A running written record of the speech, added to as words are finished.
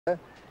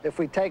If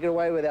we take it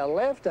away with our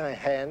left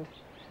hand,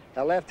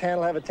 our left hand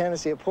will have a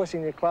tendency of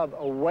pushing your club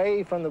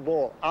away from the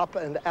ball, up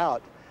and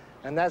out,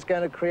 and that's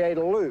going to create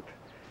a loop.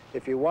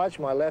 If you watch,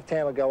 my left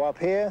hand will go up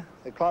here,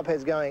 the club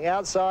head's going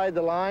outside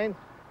the line,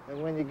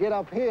 and when you get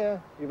up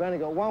here, you've only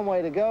got one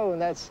way to go,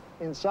 and that's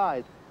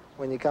inside.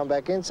 When you come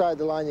back inside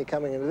the line, you're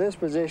coming into this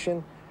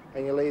position,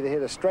 and you'll either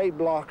hit a straight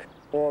block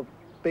or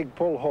big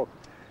pull hook.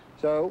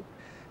 So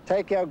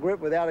take our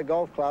grip without a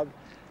golf club,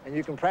 and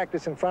you can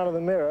practice in front of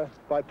the mirror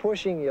by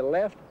pushing your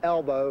left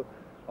elbow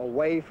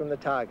away from the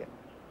target.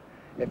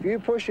 If you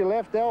push your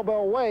left elbow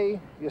away,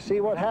 you see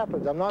what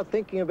happens. I'm not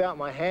thinking about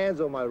my hands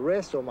or my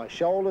wrists or my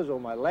shoulders or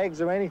my legs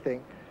or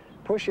anything.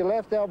 Push your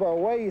left elbow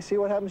away, you see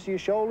what happens to your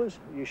shoulders?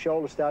 Your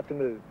shoulders start to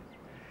move.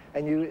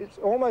 And it's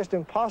almost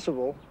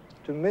impossible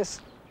to miss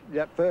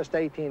that first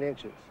 18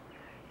 inches.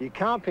 You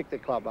can't pick the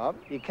club up,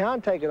 you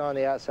can't take it on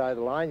the outside of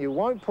the line, you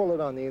won't pull it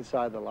on the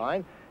inside of the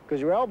line because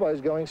your elbow is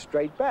going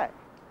straight back.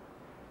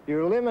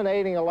 You're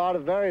eliminating a lot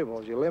of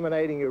variables. You're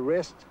eliminating your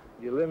wrist,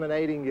 you're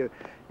eliminating your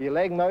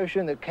leg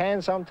motion that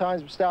can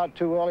sometimes start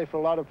too early for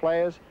a lot of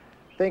players.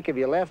 Think of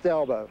your left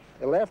elbow.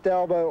 The left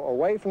elbow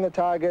away from the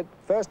target,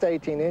 first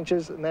 18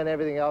 inches, and then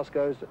everything else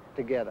goes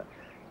together.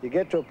 You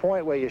get to a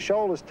point where your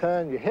shoulders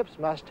turn, your hips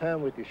must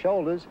turn with your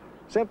shoulders.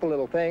 Simple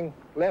little thing,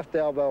 left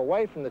elbow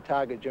away from the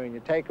target during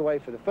your takeaway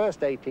for the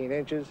first 18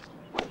 inches,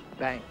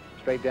 bang,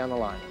 straight down the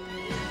line.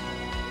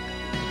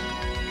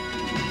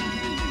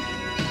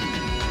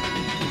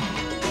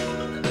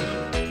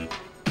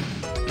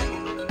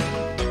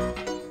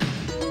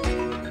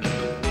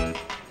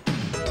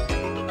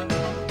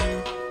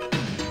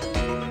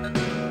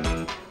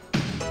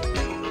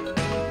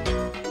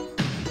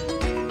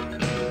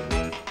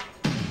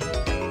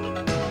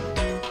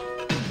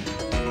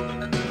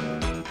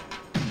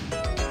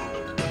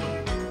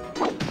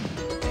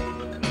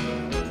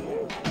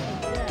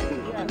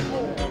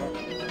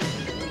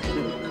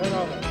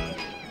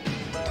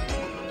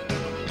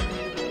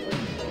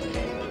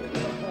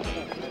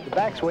 The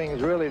backswing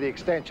is really the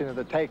extension of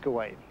the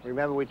takeaway.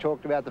 Remember we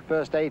talked about the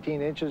first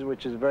 18 inches,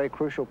 which is a very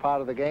crucial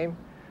part of the game?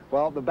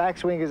 Well, the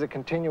backswing is a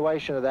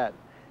continuation of that.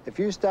 If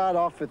you start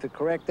off with the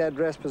correct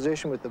address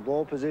position, with the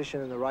ball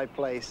position in the right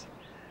place,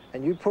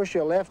 and you push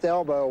your left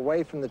elbow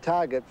away from the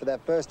target for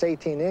that first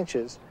 18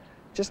 inches,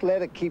 just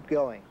let it keep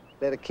going.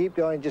 Let it keep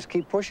going, just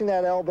keep pushing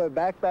that elbow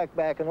back, back,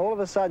 back, and all of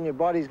a sudden your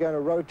body's going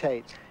to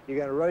rotate. You're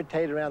going to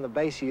rotate around the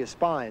base of your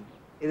spine.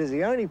 It is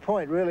the only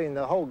point really in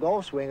the whole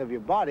golf swing of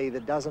your body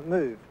that doesn't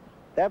move.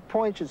 That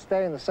point should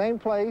stay in the same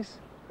place.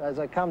 As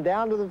I come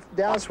down to the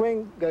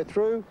downswing, go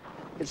through,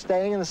 it's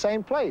staying in the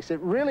same place. It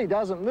really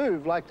doesn't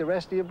move like the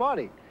rest of your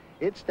body.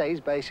 It stays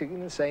basically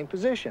in the same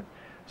position.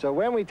 So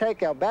when we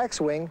take our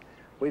backswing,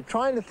 we're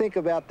trying to think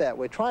about that.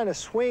 We're trying to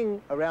swing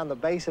around the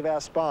base of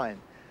our spine.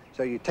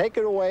 So you take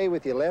it away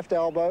with your left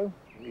elbow,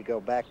 you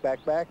go back,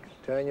 back, back,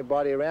 turn your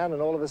body around,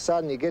 and all of a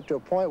sudden you get to a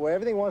point where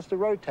everything wants to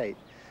rotate.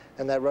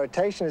 And that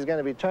rotation is going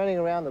to be turning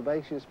around the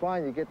base of your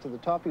spine. You get to the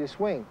top of your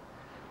swing.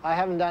 I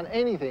haven't done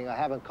anything. I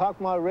haven't cocked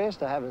my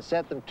wrist. I haven't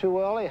set them too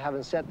early. I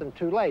haven't set them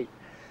too late.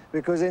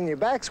 Because in your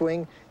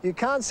backswing, you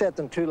can't set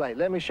them too late.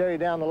 Let me show you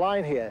down the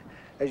line here.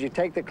 As you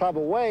take the club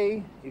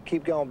away, you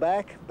keep going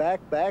back,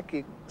 back, back.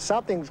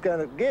 Something's going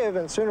to give,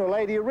 and sooner or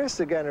later your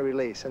wrists are going to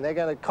release, and they're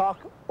going to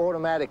cock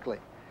automatically.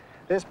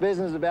 This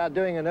business about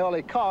doing an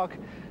early cock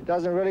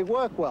doesn't really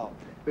work well.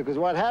 Because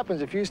what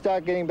happens if you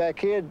start getting back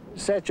here,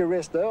 set your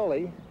wrist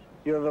early,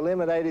 you have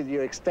eliminated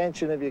your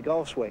extension of your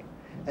golf swing.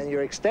 And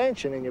your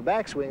extension in your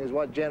backswing is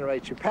what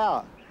generates your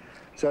power.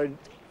 So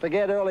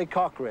forget early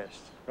cock wrist,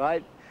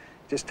 right?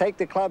 Just take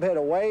the club head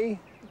away,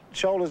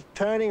 shoulders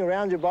turning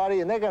around your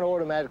body, and they're going to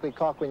automatically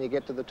cock when you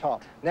get to the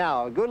top.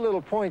 Now, a good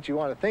little point you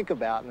want to think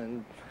about,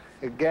 and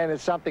again,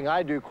 it's something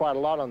I do quite a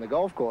lot on the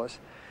golf course,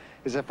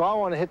 is if I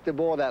want to hit the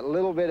ball that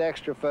little bit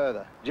extra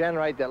further,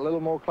 generate that little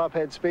more club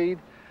head speed,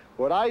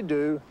 what I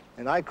do,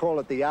 and I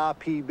call it the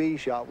RPB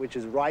shot, which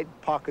is right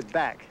pocket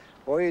back.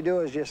 All you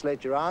do is just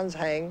let your arms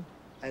hang,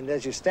 and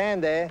as you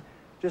stand there,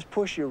 just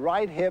push your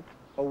right hip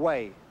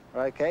away,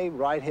 okay?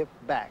 Right hip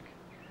back.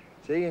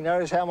 See, you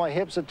notice how my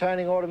hips are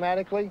turning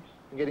automatically?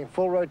 I'm getting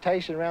full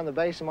rotation around the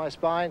base of my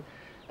spine,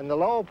 and the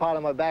lower part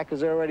of my back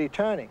is already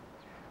turning.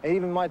 And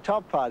even my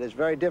top part is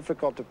very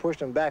difficult to push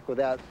them back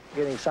without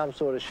getting some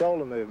sort of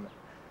shoulder movement.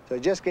 So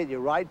just get your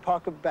right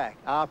pocket back,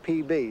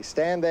 RPB.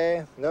 Stand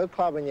there, no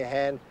club in your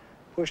hand,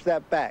 push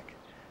that back.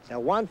 Now,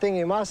 one thing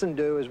you mustn't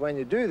do is when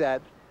you do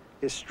that,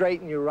 is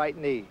straighten your right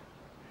knee.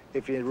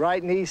 If your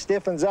right knee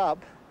stiffens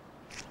up,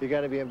 you're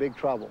going to be in big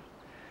trouble.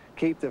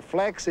 Keep the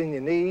flex in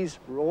your knees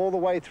all the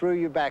way through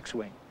your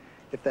backswing.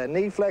 If that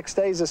knee flex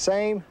stays the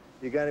same,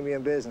 you're going to be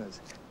in business.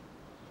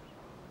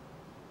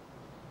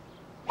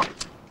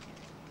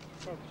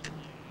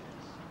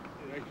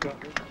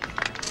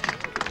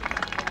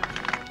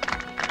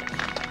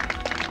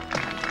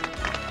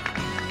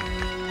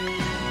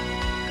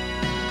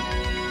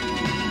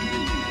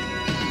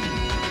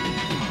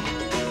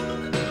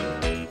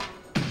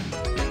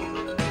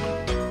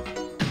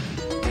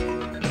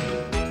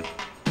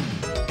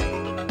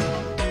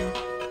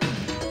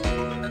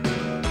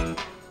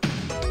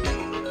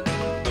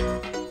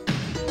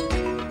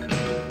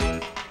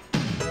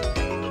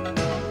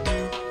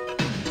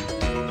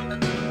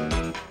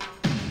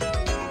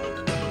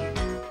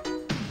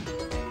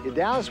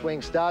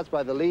 downswing starts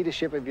by the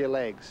leadership of your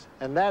legs,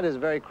 and that is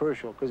very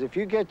crucial, because if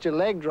you get your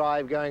leg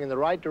drive going in the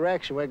right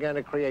direction, we're going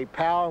to create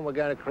power and we're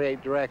going to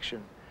create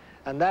direction.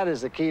 And that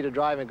is the key to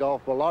driving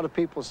golf. But a lot of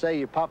people say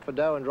you putt for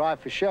dough and drive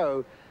for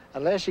show.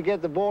 Unless you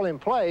get the ball in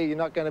play, you're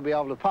not going to be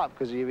able to putt,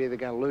 because you're either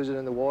going to lose it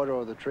in the water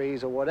or the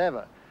trees or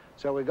whatever.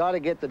 So we've got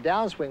to get the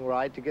downswing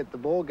right to get the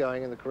ball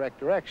going in the correct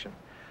direction.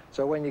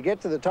 So when you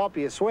get to the top of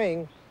your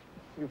swing,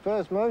 your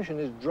first motion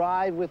is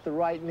drive with the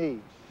right knee.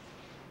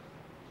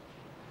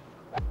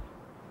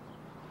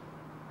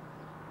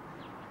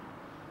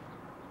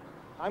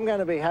 I'm going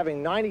to be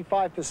having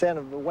 95%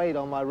 of the weight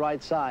on my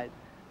right side.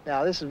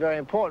 Now, this is very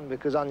important,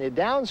 because on your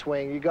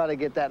downswing, you've got to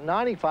get that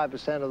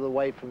 95% of the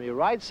weight from your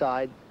right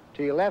side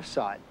to your left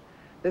side.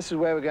 This is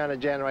where we're going to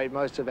generate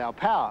most of our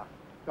power.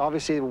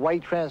 Obviously, the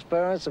weight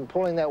transference and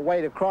pulling that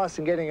weight across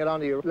and getting it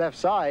onto your left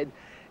side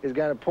is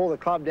going to pull the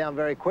club down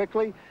very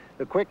quickly.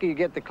 The quicker you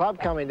get the club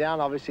coming down,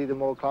 obviously, the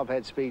more club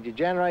head speed you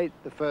generate,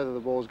 the further the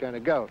ball's going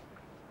to go.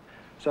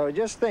 So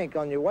just think,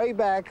 on your way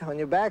back, on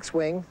your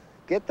backswing,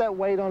 get that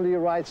weight onto your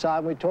right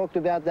side. We talked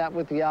about that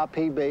with the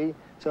RPB.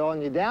 So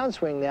on your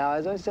downswing now,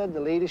 as I said, the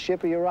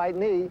leadership of your right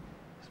knee,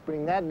 just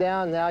bring that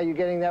down. Now you're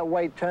getting that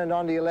weight turned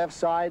onto your left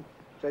side.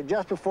 So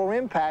just before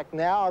impact,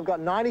 now I've got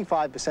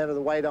 95% of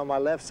the weight on my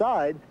left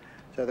side.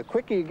 So the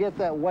quicker you get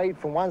that weight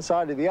from one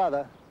side to the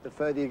other, the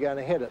further you're going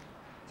to hit it.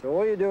 So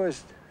all you do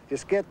is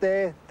just get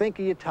there, think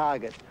of your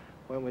target.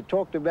 When we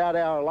talked about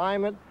our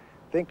alignment,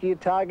 think of your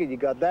target. You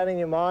got that in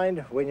your mind.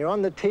 When you're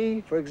on the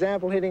tee, for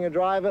example, hitting a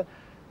driver,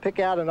 pick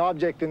out an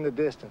object in the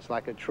distance,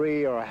 like a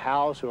tree or a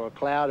house or a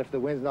cloud if the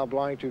wind's not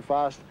blowing too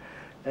fast.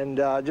 And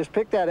just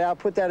pick that out,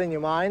 put that in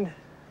your mind,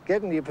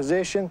 get into your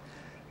position,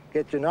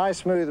 get your nice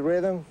smooth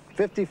rhythm,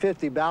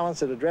 50-50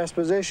 balance at address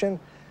position,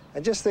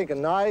 and just think a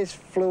nice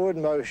fluid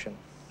motion.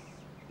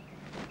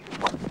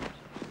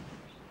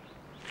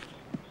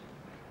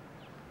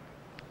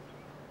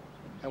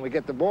 And we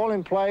get the ball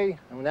in play,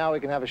 and now we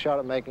can have a shot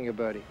at making a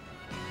birdie.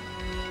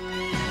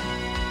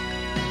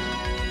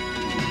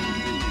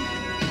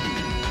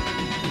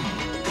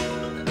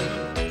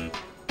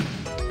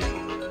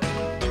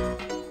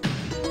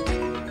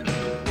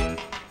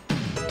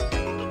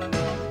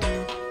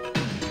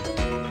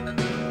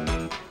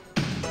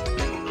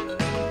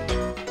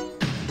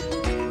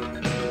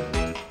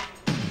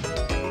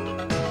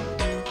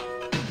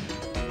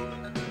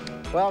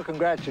 Well,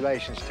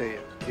 congratulations to you.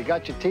 You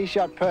got your tee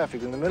shot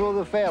perfect in the middle of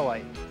the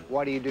fairway.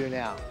 What do you do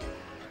now?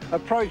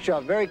 Approach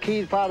shot, very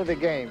key part of the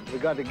game.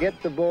 We've got to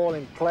get the ball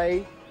in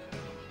play,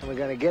 and we're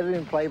going to get it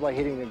in play by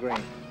hitting the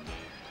green.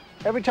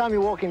 Every time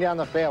you're walking down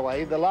the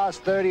fairway, the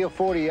last 30 or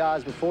 40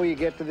 yards before you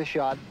get to the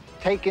shot,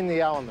 take in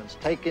the elements.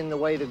 Take in the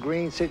way the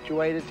green's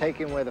situated,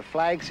 take in where the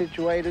flag's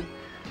situated.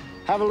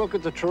 Have a look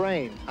at the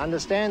terrain,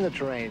 understand the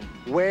terrain,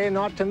 where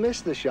not to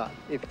miss the shot.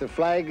 If the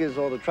flag is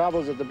or the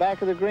trouble's at the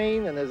back of the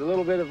green and there's a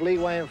little bit of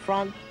leeway in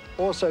front,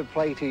 also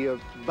play to your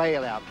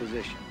bailout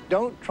position.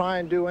 Don't try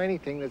and do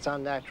anything that's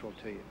unnatural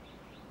to you.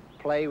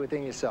 Play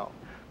within yourself.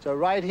 So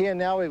right here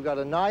now we've got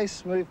a nice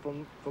smooth,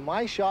 for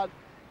my shot,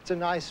 it's a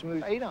nice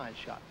smooth 8-iron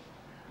shot.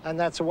 And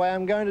that's the way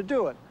I'm going to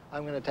do it.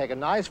 I'm going to take a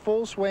nice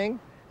full swing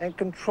and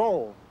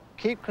control.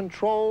 Keep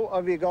control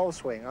of your golf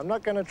swing. I'm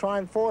not going to try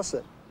and force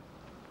it.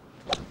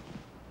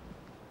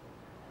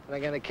 And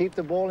I'm going to keep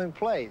the ball in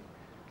play.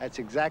 That's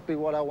exactly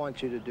what I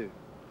want you to do.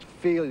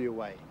 Feel your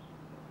way.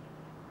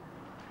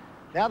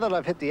 Now that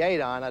I've hit the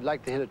 8-iron, I'd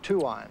like to hit a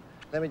 2-iron.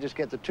 Let me just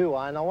get the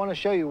 2-iron. I want to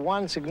show you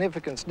one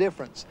significant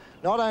difference.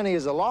 Not only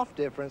is the loft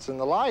difference and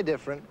the lie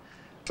different,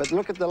 but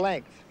look at the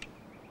length.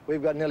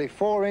 We've got nearly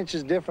 4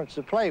 inches difference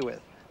to play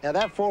with. Now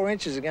that 4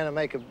 inches is going to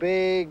make a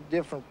big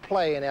different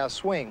play in our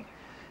swing.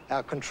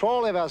 Our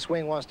control of our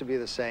swing wants to be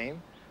the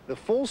same. The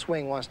full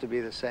swing wants to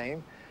be the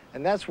same.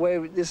 And that's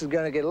where this is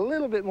going to get a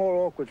little bit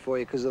more awkward for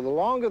you, because the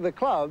longer the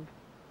club,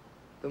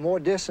 the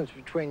more distance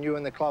between you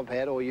and the club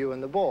head or you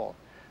and the ball.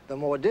 The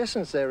more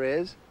distance there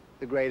is,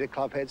 the greater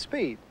club head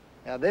speed.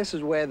 Now this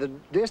is where the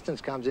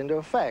distance comes into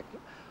effect.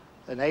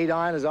 An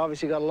 8-iron has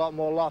obviously got a lot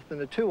more loft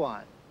than a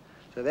 2-iron.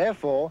 So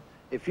therefore,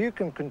 if you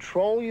can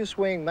control your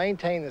swing,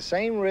 maintain the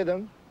same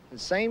rhythm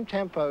and same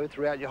tempo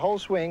throughout your whole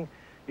swing,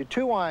 your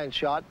 2-iron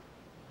shot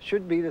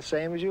should be the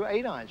same as your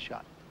 8-iron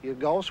shot. Your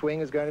golf swing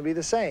is going to be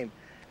the same.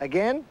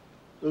 Again,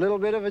 a little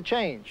bit of a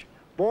change.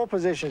 Ball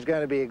position is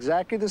going to be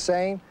exactly the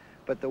same,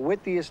 but the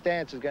width of your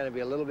stance is going to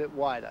be a little bit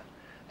wider.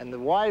 And the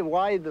why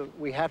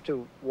we have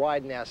to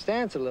widen our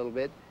stance a little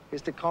bit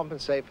is to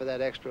compensate for that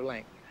extra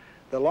length.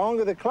 The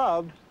longer the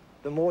club,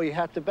 the more you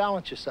have to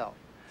balance yourself.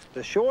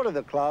 The shorter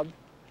the club,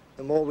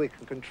 the more we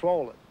can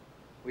control it.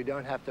 We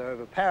don't have to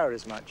overpower it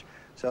as much.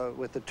 So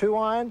with the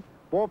 2-iron,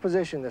 ball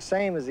position the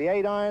same as the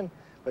 8-iron,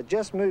 but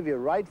just move your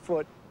right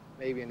foot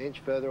maybe an inch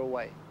further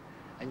away.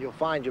 And you'll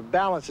find your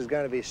balance is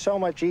going to be so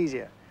much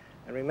easier.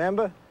 And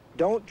remember,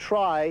 don't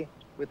try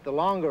with the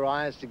longer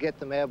irons to get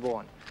them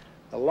airborne.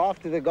 The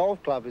loft of the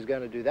golf club is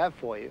going to do that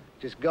for you.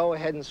 Just go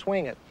ahead and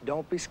swing it.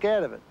 Don't be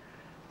scared of it.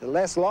 The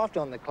less loft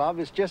on the club,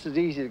 it's just as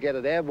easy to get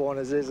it airborne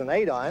as it is an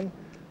 8-iron.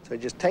 So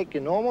just take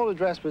your normal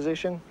address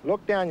position,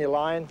 look down your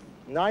line,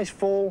 Nice,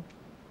 full,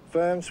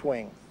 firm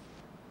swing.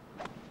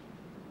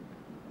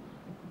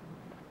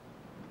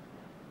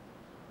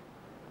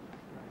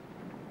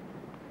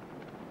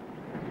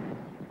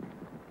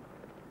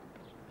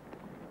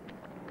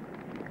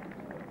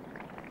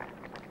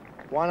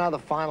 One other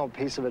final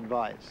piece of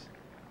advice.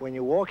 When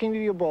you're walking to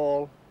your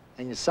ball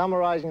and you're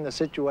summarizing the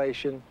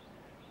situation,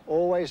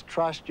 always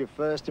trust your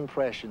first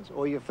impressions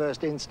or your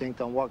first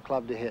instinct on what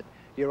club to hit.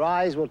 Your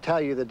eyes will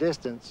tell you the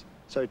distance,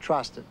 so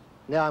trust it.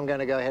 Now I'm going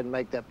to go ahead and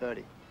make that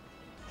birdie.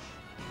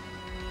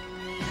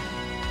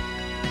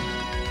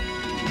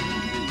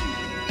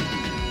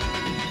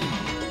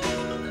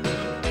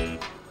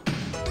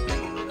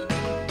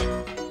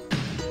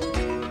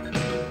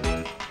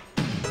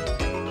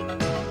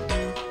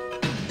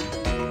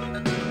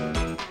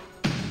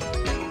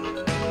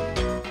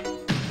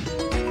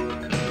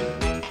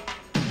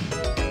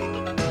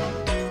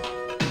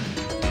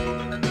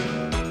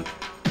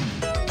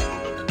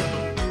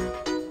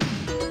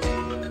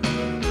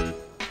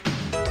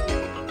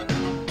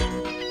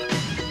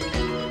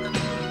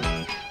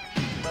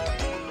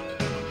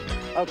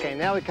 Okay,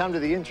 now we come to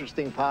the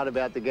interesting part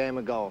about the game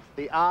of golf,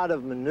 the art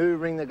of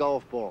maneuvering the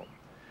golf ball.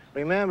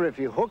 Remember, if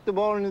you hook the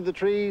ball into the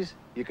trees,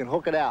 you can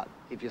hook it out.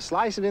 If you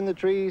slice it in the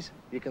trees,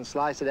 you can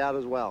slice it out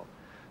as well.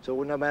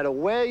 So no matter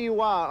where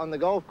you are on the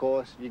golf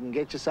course, you can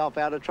get yourself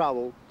out of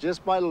trouble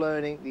just by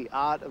learning the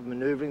art of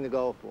maneuvering the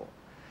golf ball.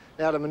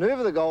 Now, to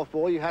maneuver the golf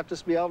ball, you have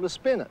to be able to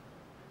spin it.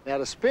 Now,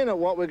 to spin it,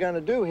 what we're going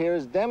to do here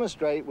is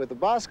demonstrate with the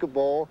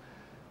basketball,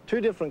 two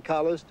different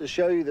colors, to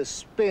show you the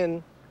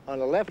spin on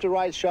a left to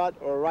right shot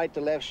or a right to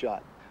left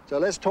shot. So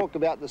let's talk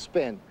about the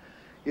spin.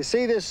 You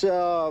see this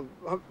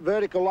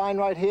vertical line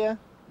right here?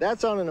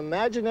 That's on an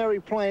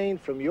imaginary plane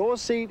from your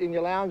seat in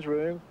your lounge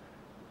room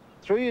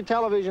through your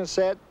television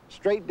set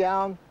straight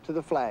down to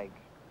the flag,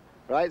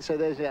 right? So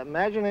there's that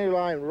imaginary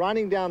line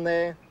running down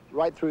there,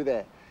 right through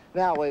there.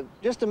 Now,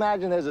 just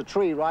imagine there's a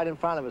tree right in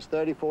front of us,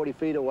 30, 40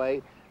 feet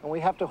away, and we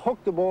have to hook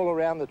the ball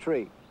around the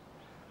tree.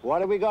 What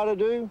do we got to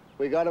do?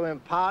 We got to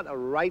impart a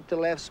right to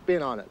left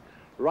spin on it.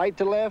 Right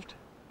to left,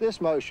 this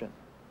motion,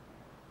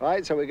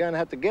 right? So we're going to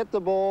have to get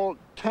the ball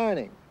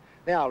turning.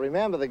 Now,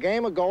 remember, the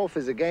game of golf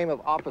is a game of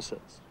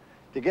opposites.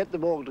 To get the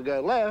ball to go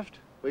left,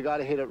 we got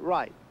to hit it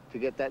right to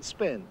get that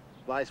spin.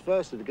 Vice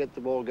versa, to get the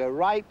ball to go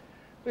right,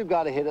 we've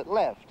got to hit it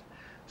left.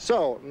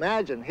 So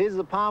imagine, here's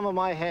the palm of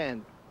my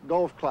hand,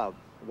 golf club,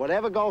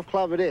 whatever golf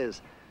club it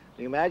is.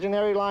 The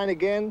imaginary line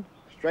again,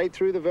 straight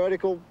through the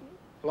vertical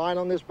line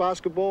on this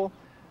basketball.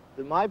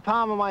 My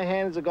palm of my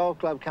hand is a golf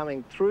club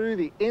coming through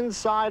the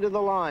inside of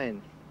the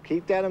line.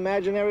 Keep that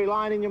imaginary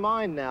line in your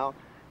mind now.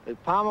 The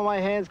palm of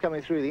my hand's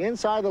coming through the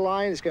inside of the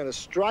line. It's going to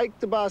strike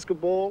the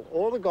basketball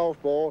or the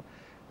golf ball,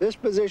 this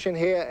position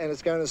here, and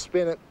it's going to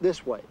spin it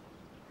this way.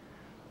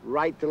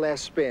 Right to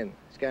left spin.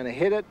 It's going to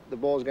hit it. The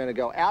ball's going to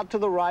go out to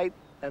the right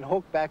and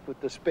hook back with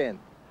the spin.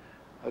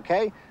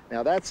 Okay?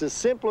 Now that's the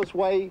simplest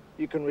way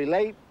you can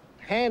relate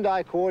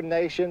hand-eye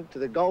coordination to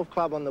the golf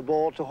club on the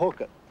ball to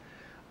hook it.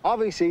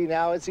 Obviously,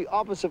 now it's the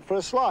opposite for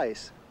a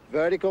slice.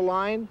 Vertical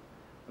line,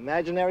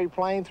 imaginary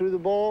plane through the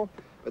ball,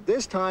 but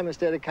this time,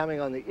 instead of coming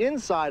on the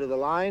inside of the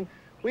line,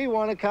 we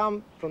want to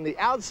come from the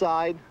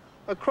outside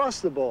across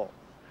the ball.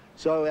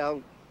 So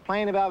our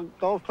plane of our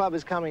golf club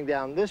is coming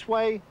down this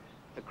way,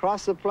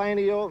 across the plane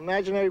of your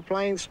imaginary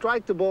plane,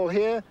 strike the ball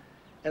here,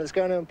 and it's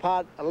going to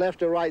impart a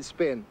left or right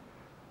spin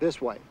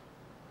this way.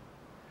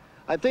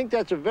 I think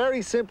that's a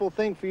very simple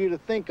thing for you to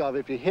think of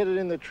if you hit it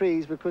in the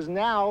trees, because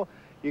now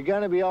you're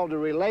going to be able to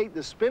relate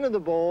the spin of the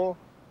ball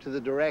to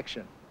the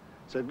direction.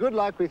 So good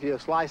luck with your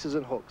slices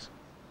and hooks.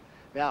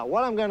 Now,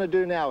 what I'm going to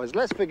do now is,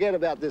 let's forget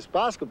about this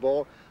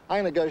basketball.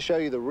 I'm going to go show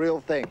you the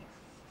real thing.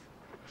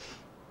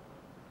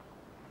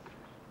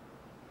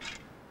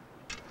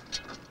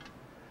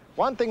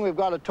 One thing we've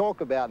got to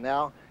talk about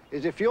now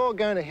is if you're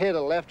going to hit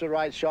a left to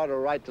right shot or a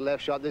right to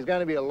left shot, there's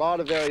going to be a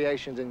lot of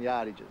variations in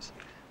yardages.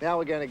 Now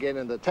we're going to get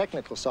into the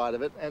technical side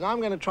of it, and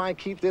I'm going to try and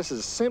keep this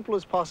as simple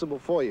as possible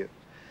for you.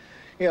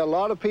 You know, a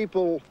lot of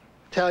people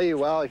tell you,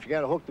 well, if you're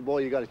going to hook the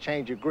ball, you've got to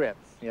change your grip.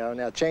 You know,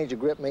 now change your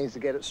grip means to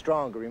get it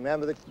stronger.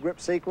 Remember the grip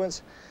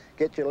sequence?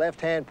 Get your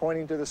left hand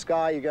pointing to the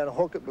sky. You're going to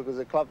hook it because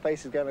the club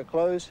face is going to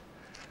close.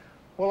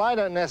 Well, I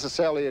don't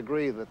necessarily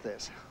agree with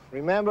this.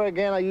 Remember,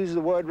 again, I use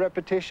the word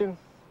repetition.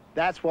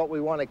 That's what we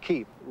want to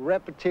keep,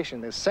 repetition.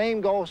 The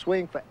same golf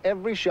swing for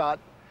every shot,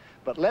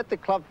 but let the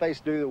club face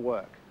do the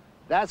work.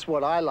 That's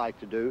what I like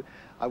to do.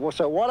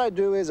 So what I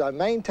do is I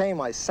maintain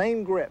my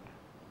same grip,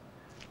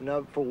 you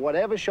know, for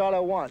whatever shot I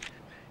want.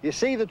 You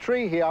see the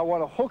tree here, I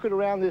want to hook it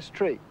around this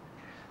tree.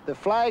 The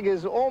flag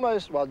is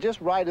almost, well,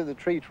 just right of the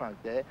tree trunk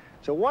there.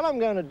 So what I'm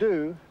going to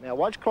do, now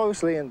watch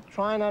closely and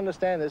try and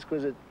understand this,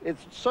 because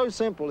it's so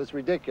simple, it's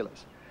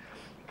ridiculous.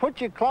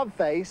 Put your club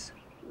face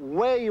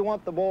where you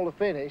want the ball to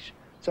finish,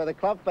 so the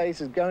club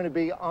face is going to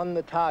be on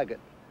the target,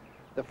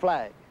 the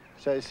flag.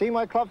 So you see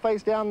my club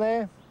face down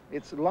there?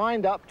 It's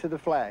lined up to the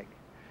flag.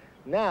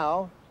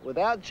 Now,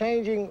 without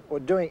changing or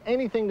doing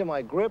anything to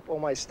my grip or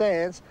my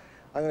stance,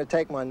 I'm going to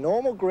take my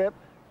normal grip,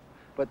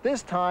 but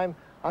this time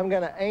I'm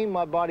going to aim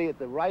my body at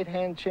the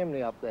right-hand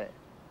chimney up there.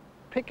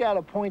 Pick out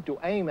a point to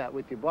aim at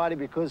with your body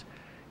because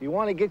you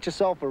want to get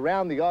yourself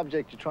around the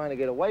object you're trying to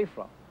get away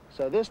from.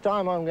 So this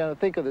time I'm going to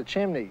think of the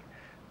chimney.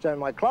 So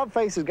my club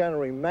face is going to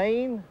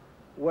remain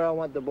where I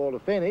want the ball to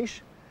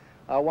finish.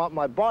 I want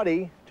my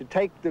body to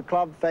take the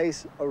club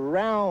face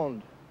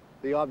around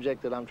the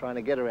object that I'm trying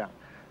to get around.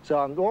 So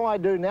all I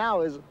do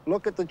now is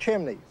look at the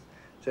chimney.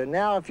 So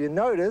now if you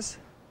notice,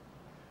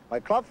 my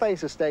club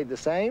face has stayed the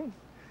same.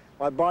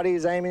 My body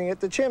is aiming at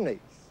the chimney.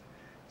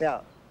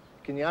 Now,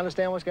 can you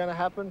understand what's going to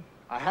happen?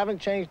 I haven't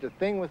changed a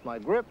thing with my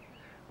grip,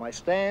 my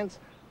stance,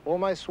 or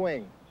my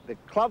swing. The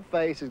club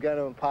face is going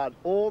to impart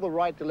all the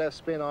right to left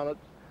spin on it,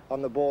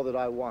 on the ball that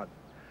I want.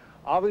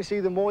 Obviously,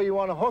 the more you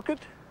want to hook it,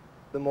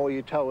 the more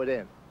you toe it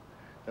in.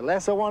 The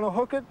less I want to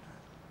hook it,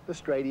 the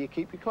straighter you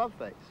keep your club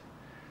face.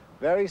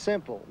 Very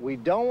simple. We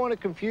don't want to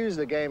confuse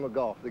the game of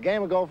golf. The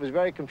game of golf is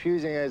very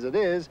confusing as it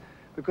is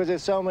because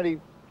there's so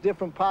many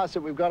different parts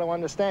that we've got to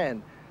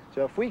understand.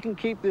 So if we can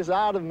keep this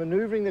art of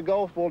maneuvering the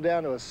golf ball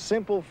down to a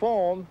simple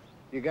form,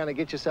 you're going to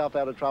get yourself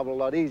out of trouble a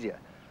lot easier.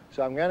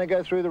 So I'm going to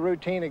go through the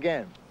routine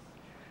again.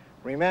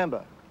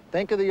 Remember,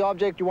 think of the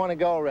object you want to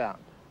go around.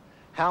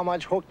 How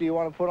much hook do you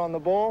want to put on the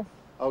ball?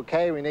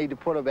 Okay, we need to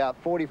put about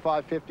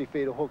 45, 50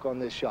 feet of hook on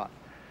this shot.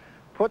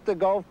 Put the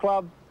golf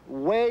club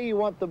where you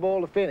want the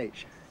ball to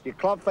finish. Your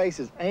club face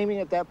is aiming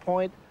at that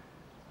point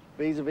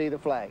vis-a-vis the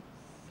flag.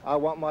 I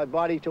want my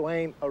body to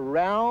aim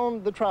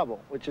around the trouble,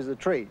 which is the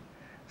tree.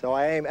 So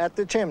I aim at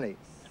the chimney.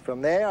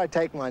 From there, I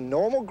take my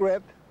normal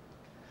grip,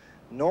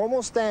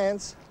 normal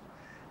stance,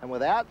 and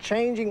without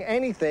changing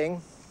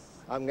anything,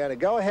 I'm going to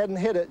go ahead and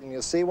hit it, and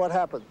you'll see what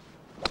happens.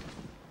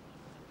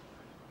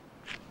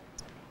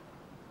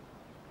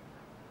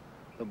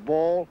 The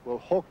ball will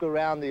hook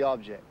around the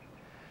object.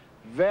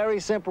 Very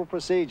simple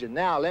procedure.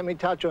 Now, let me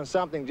touch on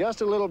something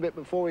just a little bit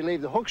before we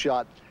leave the hook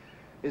shot,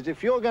 is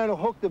if you're going to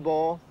hook the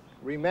ball,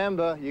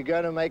 remember, you're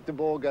going to make the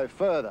ball go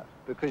further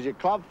because your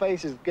club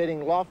face is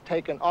getting loft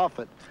taken off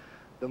it.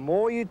 The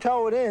more you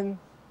toe it in,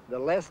 the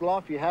less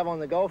loft you have on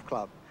the golf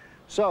club.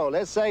 So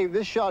let's say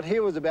this shot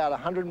here was about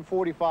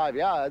 145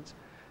 yards.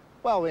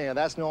 Well, you know,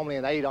 that's normally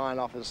an 8-iron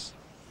off a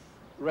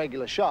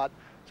regular shot.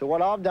 So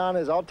what I've done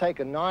is I'll take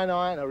a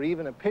 9-iron or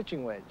even a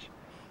pitching wedge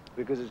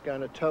because it's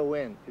going to toe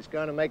in. It's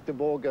going to make the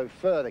ball go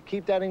further.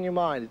 Keep that in your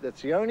mind.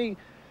 That's the only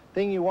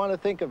thing you want to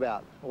think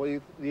about, or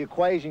the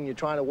equation you're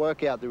trying to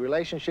work out, the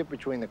relationship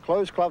between the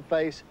closed club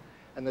face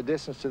and the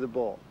distance to the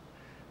ball.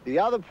 The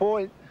other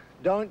point,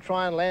 don't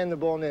try and land the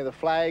ball near the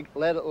flag.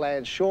 Let it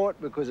land short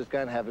because it's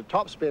going to have a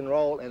top spin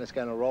roll and it's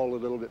going to roll a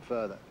little bit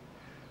further.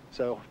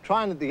 So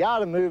the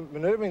art of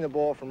maneuvering the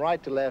ball from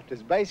right to left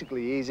is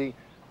basically easy.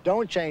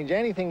 Don't change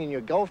anything in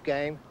your golf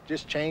game,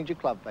 just change your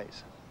club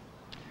face.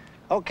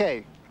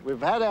 Okay,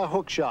 we've had our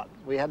hook shot.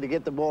 We had to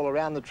get the ball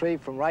around the tree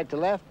from right to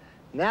left.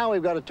 Now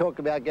we've got to talk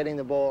about getting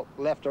the ball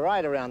left to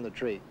right around the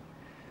tree.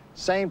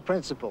 Same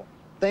principle.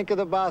 Think of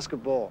the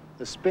basketball,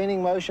 the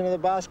spinning motion of the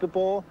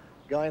basketball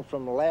going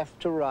from left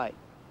to right.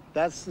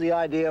 That's the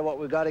idea of what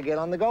we've got to get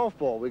on the golf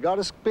ball. We've got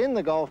to spin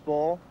the golf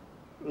ball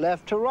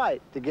left to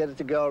right to get it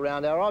to go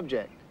around our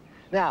object.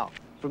 Now,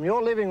 from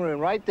your living room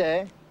right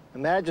there,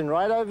 imagine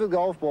right over the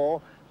golf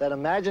ball, that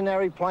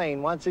imaginary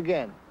plane once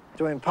again.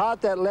 To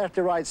impart that left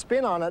to right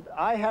spin on it,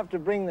 I have to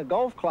bring the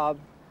golf club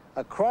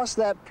across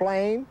that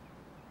plane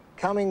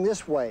coming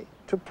this way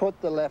to put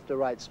the left to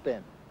right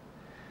spin.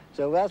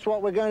 So that's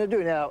what we're going to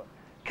do. Now,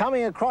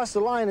 coming across the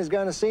line is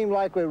going to seem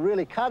like we're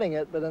really cutting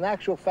it, but in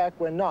actual fact,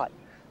 we're not.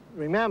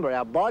 Remember,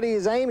 our body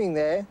is aiming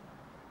there,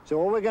 so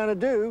all we're going to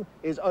do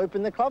is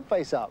open the club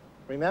face up.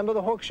 Remember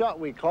the hook shot,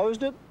 we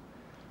closed it.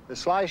 The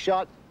slice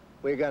shot,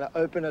 we're going to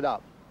open it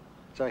up.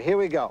 So here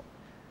we go.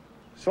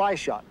 Slice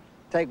shot.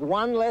 Take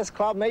one less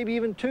club, maybe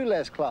even two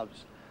less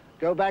clubs.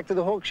 Go back to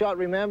the hook shot,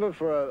 remember,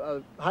 for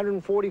a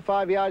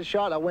 145-yard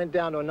shot, I went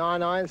down to a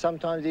 9-iron,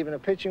 sometimes even a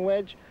pitching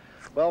wedge.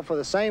 Well, for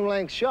the same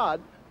length shot,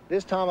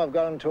 this time I've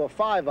got them to a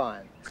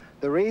 5-iron.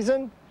 The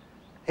reason?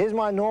 Here's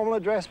my normal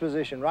address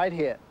position right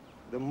here.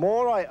 The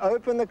more I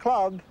open the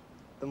club,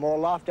 the more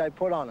loft I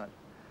put on it.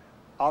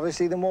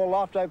 Obviously, the more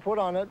loft I put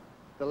on it,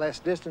 the less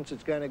distance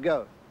it's going to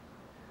go.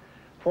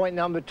 Point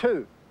number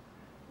 2.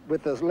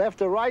 With the left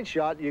to right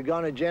shot, you're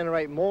going to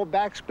generate more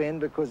backspin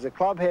because the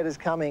club head is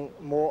coming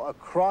more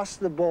across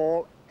the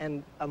ball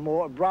and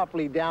more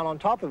abruptly down on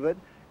top of it,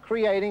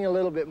 creating a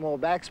little bit more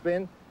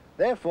backspin.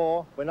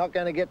 Therefore, we're not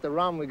going to get the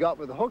run we got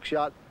with the hook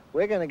shot.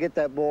 We're going to get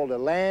that ball to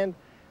land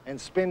and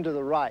spin to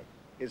the right.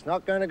 It's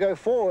not going to go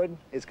forward.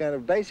 It's going to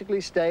basically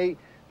stay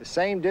the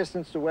same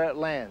distance to where it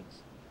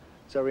lands.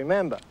 So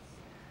remember,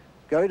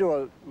 go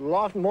to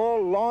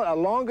a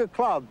longer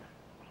club.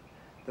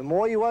 The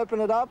more you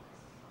open it up,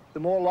 the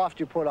more loft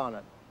you put on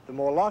it. The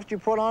more loft you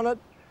put on it,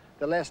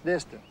 the less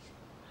distance.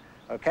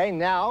 Okay,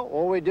 now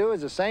all we do is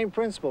the same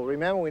principle.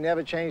 Remember, we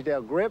never changed our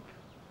grip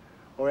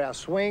or our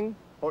swing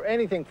or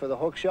anything for the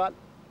hook shot.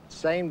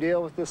 Same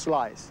deal with the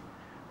slice.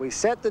 We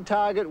set the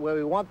target where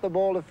we want the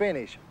ball to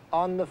finish,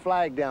 on the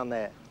flag down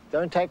there.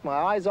 Don't take my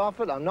eyes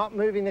off it. I'm not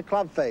moving the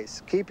club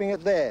face, keeping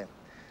it there.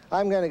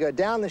 I'm going to go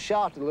down the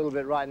shaft a little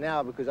bit right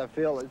now because I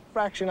feel a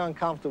fraction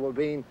uncomfortable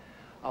being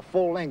a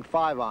full-length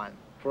 5-iron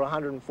for a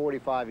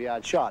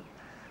 145-yard shot.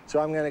 So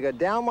I'm going to go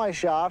down my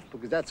shaft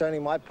because that's only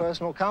my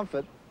personal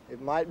comfort.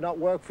 It might not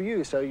work for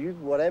you, so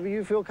whatever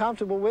you feel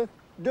comfortable with,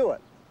 do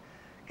it.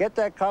 Get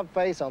that club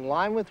face on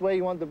line with where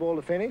you want the ball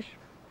to finish.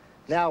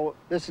 Now,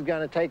 this is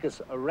going to take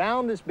us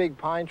around this big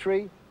pine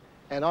tree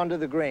and onto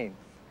the green.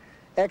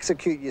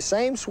 Execute your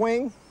same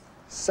swing,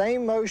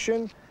 same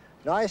motion,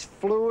 nice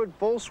fluid,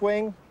 full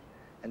swing,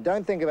 and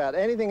don't think about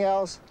anything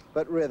else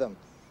but rhythm.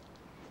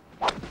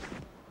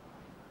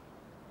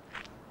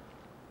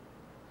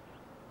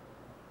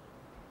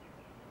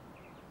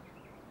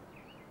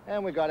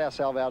 And we got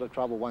ourselves out of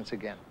trouble once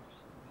again.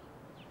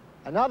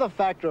 Another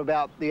factor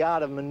about the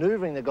art of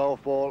maneuvering the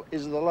golf ball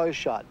is the low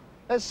shot.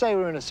 Let's say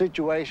we're in a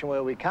situation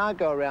where we can't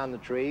go around the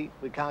tree,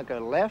 we can't go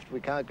left,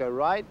 we can't go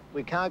right,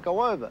 we can't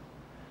go over.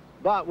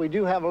 But we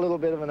do have a little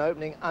bit of an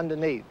opening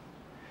underneath.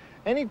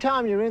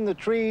 Anytime you're in the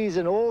trees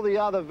and all the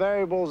other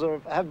variables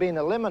have been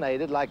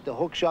eliminated, like the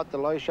hook shot, the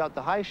low shot,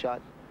 the high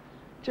shot,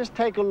 just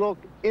take a look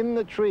in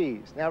the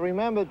trees. Now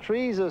remember,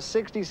 trees are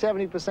 60,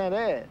 70%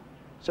 air.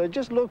 So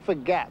just look for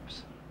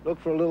gaps. Look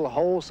for a little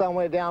hole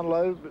somewhere down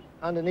low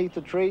underneath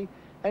the tree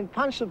and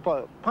punch the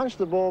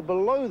ball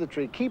below the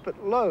tree. Keep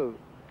it low.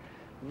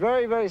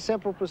 Very, very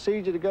simple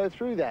procedure to go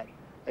through that.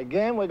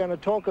 Again, we're going to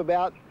talk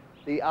about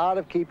the art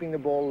of keeping the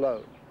ball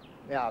low.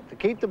 Now, to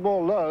keep the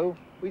ball low,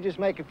 we just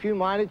make a few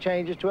minor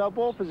changes to our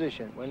ball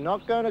position. We're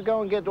not going to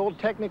go and get all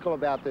technical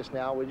about this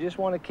now. We just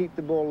want to keep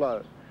the ball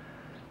low.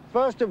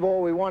 First of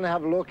all, we want to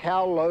have a look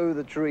how low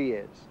the tree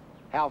is,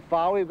 how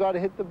far we've got to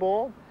hit the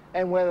ball,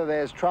 and whether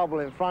there's trouble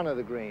in front of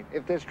the green.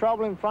 If there's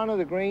trouble in front of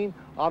the green,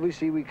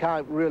 obviously we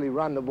can't really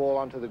run the ball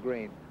onto the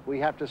green. We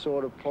have to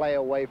sort of play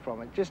away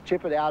from it. Just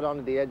chip it out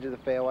onto the edge of the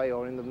fairway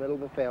or in the middle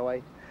of the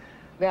fairway.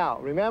 Now,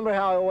 remember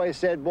how I always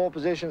said ball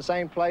position,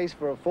 same place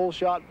for a full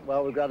shot?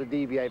 Well, we've got to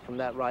deviate from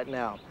that right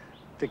now.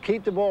 To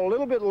keep the ball a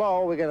little bit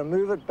low, we're going to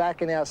move it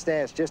back in our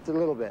stance just a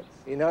little bit.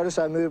 You notice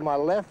I moved my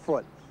left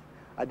foot.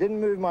 I didn't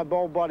move my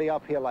ball body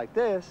up here like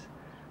this.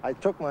 I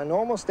took my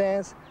normal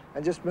stance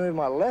and just moved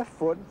my left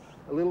foot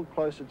a little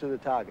closer to the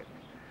target.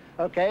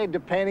 Okay,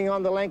 depending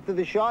on the length of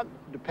the shot,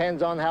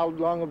 depends on how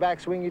long a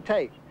backswing you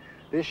take.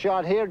 This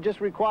shot here just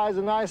requires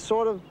a nice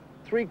sort of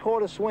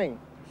 3/4 swing.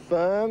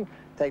 Firm,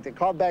 take the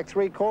club back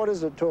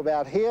 3/4 to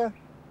about here,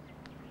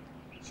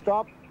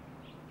 stop,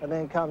 and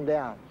then come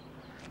down.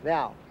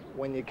 Now,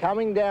 when you're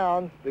coming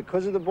down,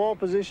 because of the ball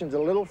position's a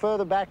little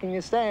further back in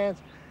your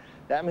stance,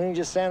 that means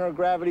your center of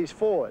gravity's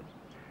forward.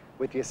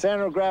 With your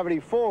center of gravity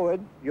forward,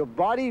 your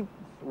body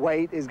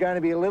weight is going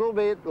to be a little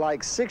bit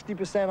like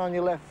 60% on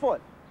your left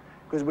foot,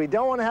 because we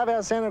don't want to have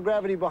our center of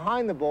gravity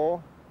behind the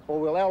ball or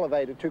we'll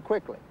elevate it too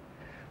quickly.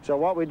 So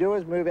what we do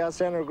is move our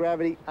center of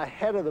gravity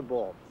ahead of the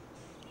ball.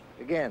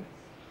 Again,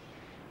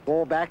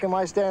 ball back in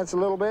my stance a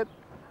little bit,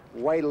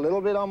 weight a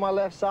little bit on my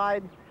left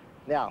side.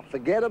 Now,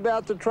 forget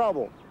about the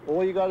trouble.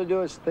 All you got to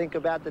do is think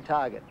about the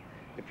target.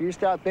 If you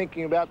start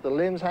thinking about the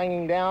limbs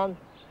hanging down,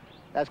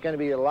 that's going to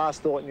be the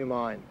last thought in your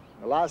mind.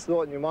 The last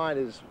thought in your mind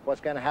is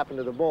what's going to happen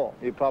to the ball.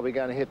 You're probably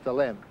going to hit the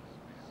limb,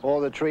 or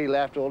the tree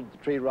left, or the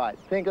tree right.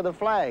 Think of the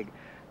flag.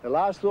 The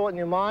last thought in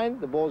your mind,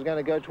 the ball's going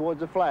to go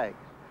towards the flag.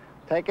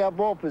 Take our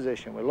ball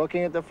position. We're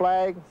looking at the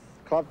flag,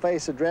 club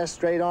face addressed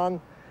straight on.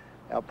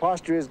 Our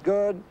posture is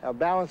good, our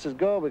balance is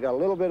good. We've got a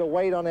little bit of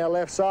weight on our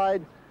left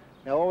side.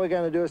 Now all we're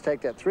going to do is take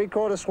that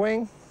 3/4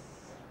 swing.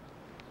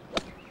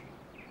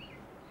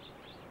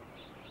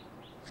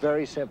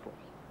 Very simple.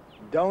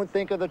 Don't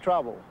think of the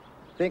trouble.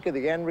 Think of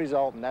the end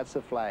result, and that's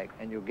the flag,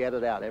 and you'll get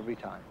it out every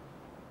time.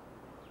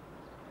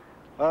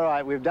 All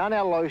right, we've done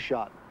our low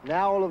shot.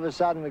 Now all of a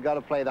sudden we've got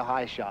to play the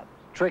high shot.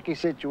 Tricky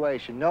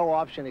situation, no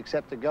option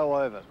except to go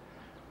over.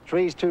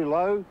 Tree's too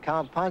low,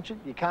 can't punch it,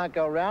 you can't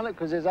go around it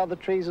because there's other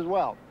trees as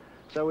well.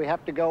 So we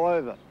have to go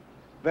over.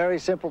 Very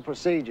simple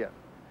procedure.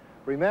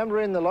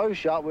 Remember in the low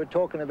shot, we're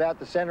talking about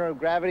the center of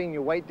gravity and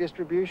your weight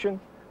distribution.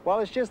 Well,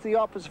 it's just the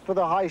opposite for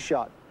the high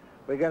shot.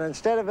 We're going to,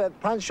 instead of a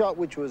punch shot,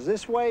 which was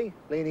this way,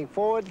 leaning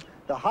forward,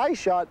 the high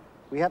shot,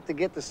 we have to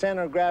get the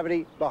center of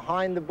gravity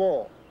behind the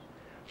ball.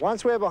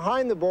 Once we're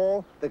behind the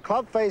ball, the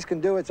club face can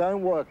do its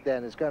own work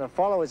then. It's going to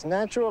follow its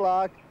natural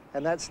arc,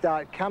 and that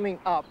start coming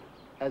up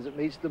as it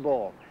meets the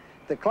ball.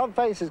 If the club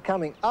face is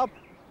coming up,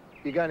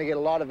 you're going to get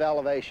a lot of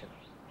elevation.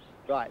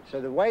 Right, so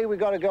the way we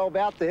got to go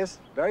about this,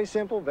 very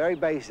simple, very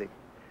basic.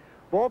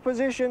 Ball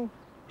position,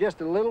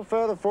 just a little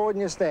further forward in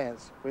your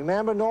stance.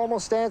 Remember, normal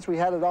stance, we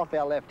had it off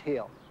our left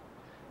heel.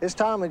 This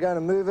time we're going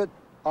to move it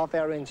off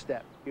our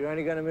instep. You're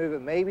only going to move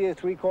it maybe a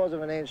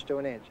 3/4 inch to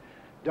an inch.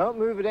 Don't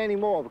move it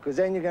anymore, because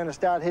then you're going to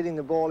start hitting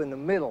the ball in the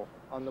middle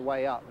on the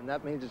way up, and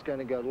that means it's going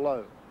to go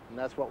low, and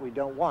that's what we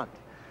don't want.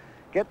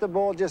 Get the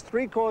ball just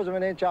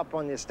 3/4 inch up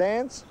on your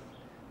stance.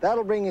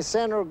 That'll bring your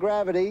center of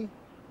gravity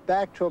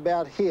back to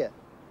about here.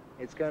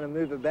 It's going to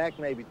move it back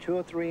maybe 2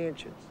 or 3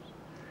 inches.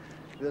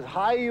 The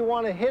higher you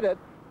want to hit it,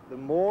 the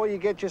more you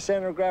get your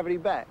center of gravity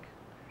back.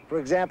 For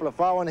example, if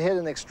I want to hit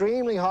an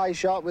extremely high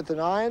shot with an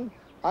iron,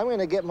 I'm going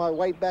to get my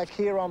weight back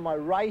here on my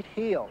right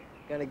heel.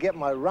 Going to get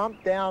my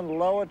rump down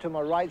lower to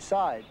my right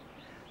side.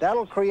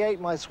 That'll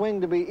create my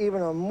swing to be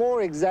even a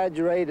more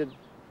exaggerated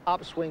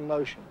upswing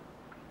motion.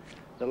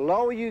 The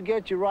lower you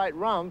get your right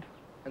rump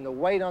and the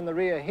weight on the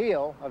rear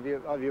heel of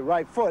your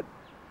right foot,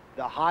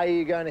 the higher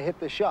you're going to hit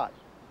the shot.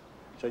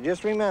 So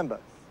just remember,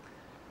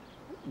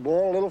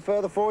 ball a little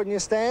further forward in your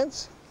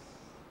stance,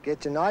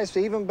 get your nice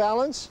even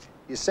balance.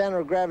 Your center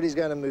of gravity is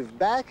going to move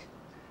back.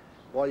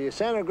 While your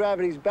center of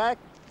gravity is back,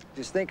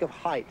 just think of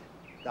height.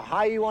 The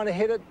higher you want to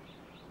hit it,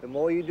 the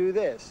more you do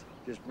this.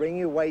 Just bring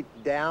your weight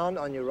down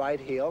on your right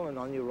heel and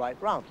on your right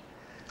rump.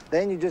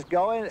 Then you just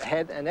go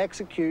ahead and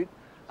execute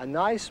a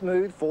nice,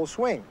 smooth, full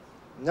swing.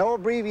 No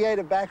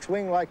abbreviated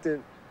backswing like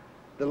the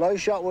low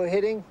shot we're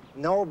hitting,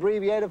 no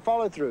abbreviated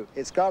follow through.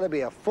 It's got to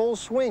be a full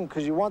swing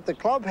because you want the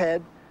club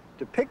head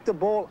to pick the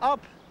ball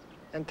up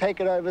and take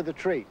it over the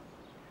tree.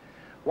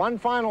 One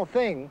final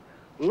thing,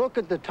 look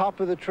at the top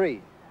of the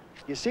tree.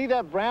 You see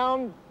that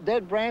brown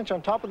dead branch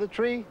on top of the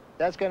tree?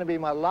 That's going to be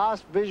my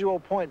last visual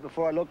point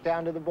before I look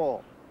down to the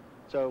ball.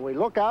 So we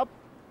look up,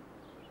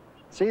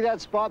 see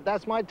that spot,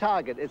 that's my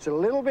target. It's a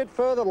little bit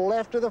further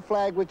left of the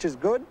flag, which is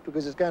good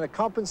because it's going to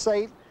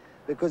compensate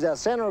because our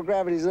center of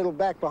gravity is a little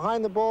back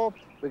behind the ball.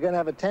 We're going to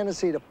have a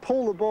tendency to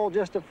pull the ball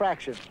just a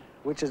fraction,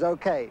 which is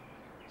okay.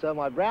 So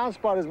my brown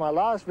spot is my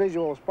last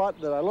visual spot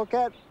that I look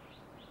at.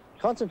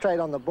 Concentrate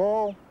on the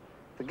ball,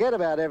 forget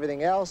about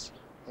everything else,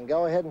 and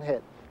go ahead and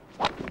hit.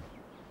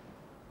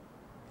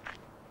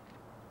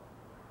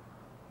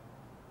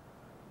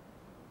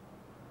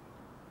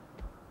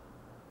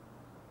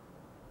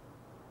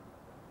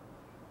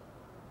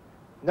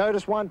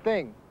 Notice one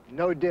thing,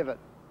 no divot.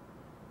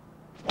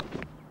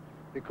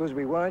 Because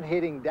we weren't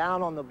hitting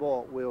down on the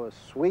ball, we were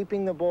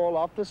sweeping the ball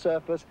off the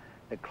surface.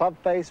 The club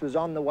face was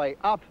on the way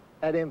up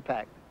at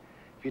impact.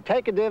 If you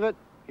take a divot,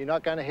 you're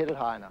not going to hit it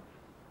high enough.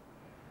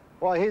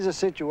 Well, here's a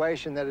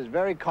situation that is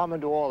very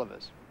common to all of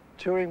us.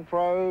 Touring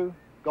pro,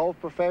 golf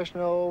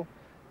professional,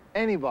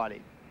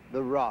 anybody,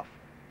 the rough.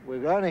 We're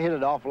going to hit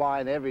it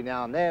offline every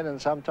now and then,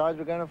 and sometimes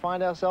we're going to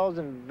find ourselves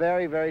in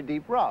very, very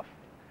deep rough.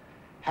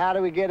 How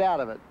do we get out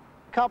of it?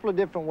 A couple of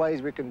different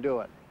ways we can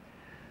do it.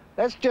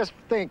 Let's just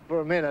think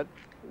for a minute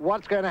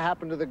what's going to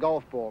happen to the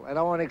golf ball. And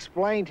I want to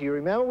explain to you,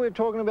 remember we were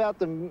talking about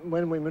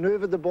when we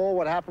maneuvered the ball,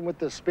 what happened with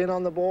the spin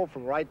on the ball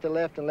from right to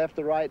left and left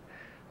to right?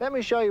 Let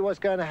me show you what's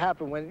going to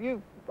happen when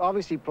you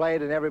obviously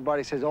played and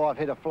everybody says, oh, I've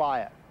hit a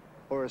flyer,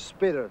 or a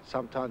spitter,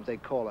 sometimes they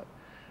call it.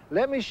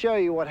 Let me show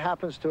you what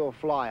happens to a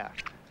flyer.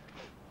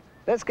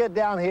 Let's get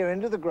down here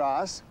into the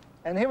grass,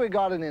 and here we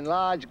got an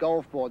enlarged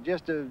golf ball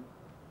just to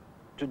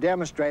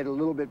demonstrate a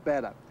little bit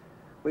better.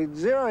 We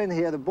zero in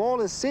here, the ball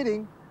is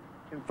sitting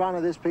in front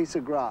of this piece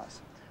of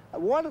grass.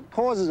 What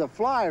causes a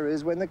flyer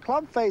is when the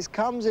club face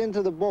comes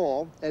into the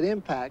ball at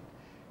impact,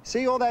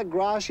 see all that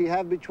grass you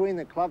have between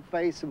the club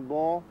face and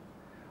ball?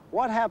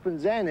 What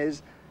happens then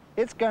is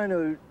it's going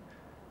to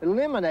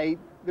eliminate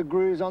the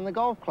grooves on the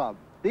golf club.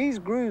 These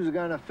grooves are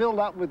going to fill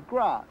up with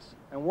grass.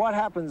 And what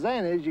happens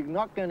then is you're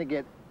not going to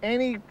get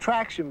any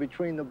traction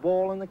between the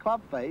ball and the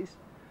club face.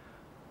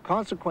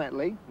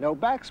 Consequently, no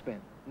backspin.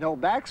 No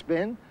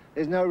backspin,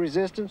 there's no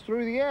resistance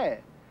through the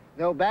air.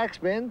 No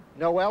backspin,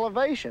 no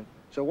elevation.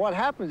 So what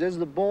happens is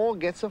the ball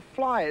gets a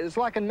flyer. It's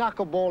like a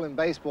knuckleball in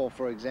baseball,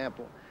 for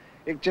example.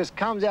 It just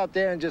comes out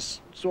there and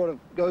just sort of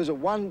goes at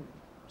one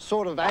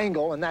sort of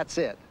angle, and that's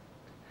it.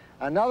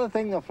 Another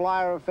thing the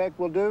flyer effect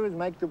will do is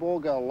make the ball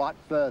go a lot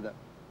further.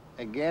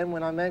 Again,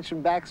 when I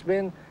mention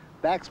backspin,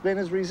 backspin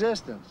is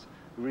resistance.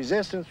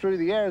 Resistance through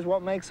the air is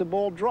what makes the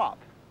ball drop.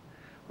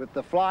 With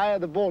the flyer,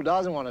 the ball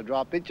doesn't want to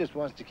drop. It just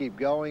wants to keep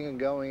going and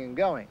going and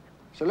going.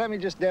 So let me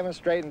just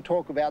demonstrate and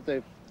talk about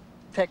the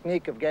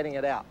technique of getting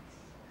it out.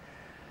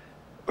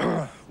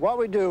 What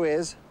we do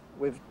is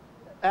we've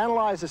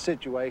analyzed the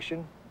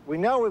situation. We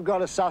know we've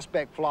got a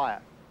suspect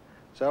flyer,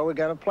 so we're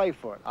going to play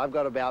for it. I've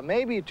got about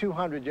maybe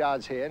 200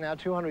 yards here. Now,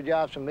 200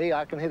 yards from me,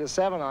 I can hit a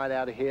 7-iron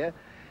out of here,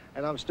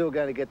 and I'm still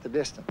going to get the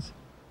distance.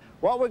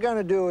 What we're going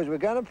to do is we're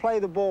going to play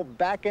the ball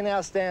back in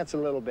our stance a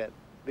little bit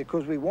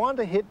because we want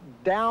to hit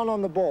down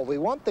on the ball. We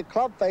want the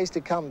club face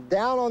to come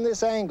down on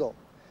this angle.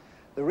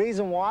 The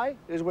reason why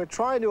is we're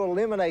trying to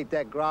eliminate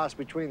that grass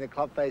between the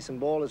club face and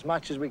ball as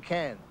much as we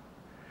can.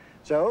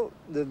 So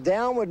the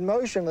downward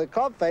motion of the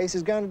club face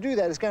is going to do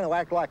that. It's going to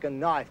act like a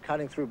knife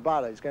cutting through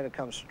butter. It's going to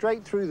come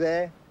straight through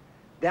there,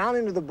 down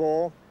into the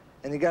ball,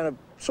 and you're going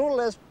to sort of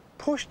less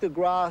push the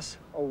grass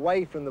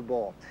away from the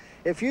ball.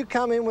 If you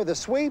come in with a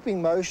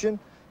sweeping motion,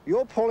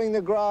 you're pulling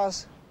the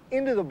grass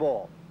into the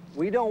ball.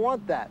 We don't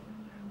want that.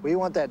 We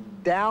want that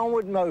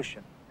downward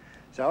motion.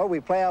 So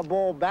we play our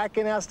ball back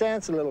in our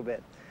stance a little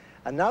bit.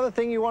 Another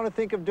thing you want to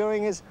think of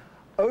doing is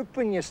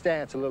open your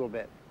stance a little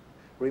bit.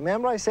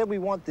 Remember I said we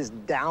want this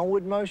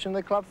downward motion of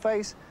the club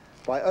face?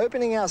 By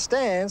opening our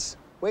stance,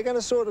 we're going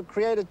to sort of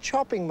create a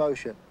chopping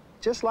motion,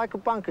 just like a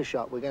bunker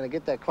shot. We're going to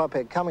get that club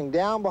head coming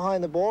down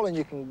behind the ball, and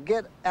you can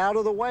get out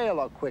of the way a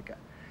lot quicker.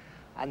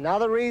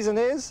 Another reason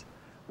is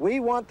we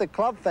want the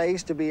club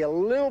face to be a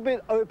little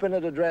bit open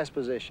at address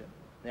position.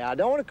 Now, I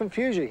don't want to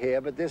confuse you here,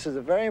 but this is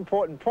a very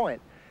important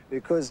point,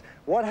 because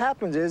what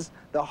happens is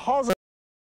the hosel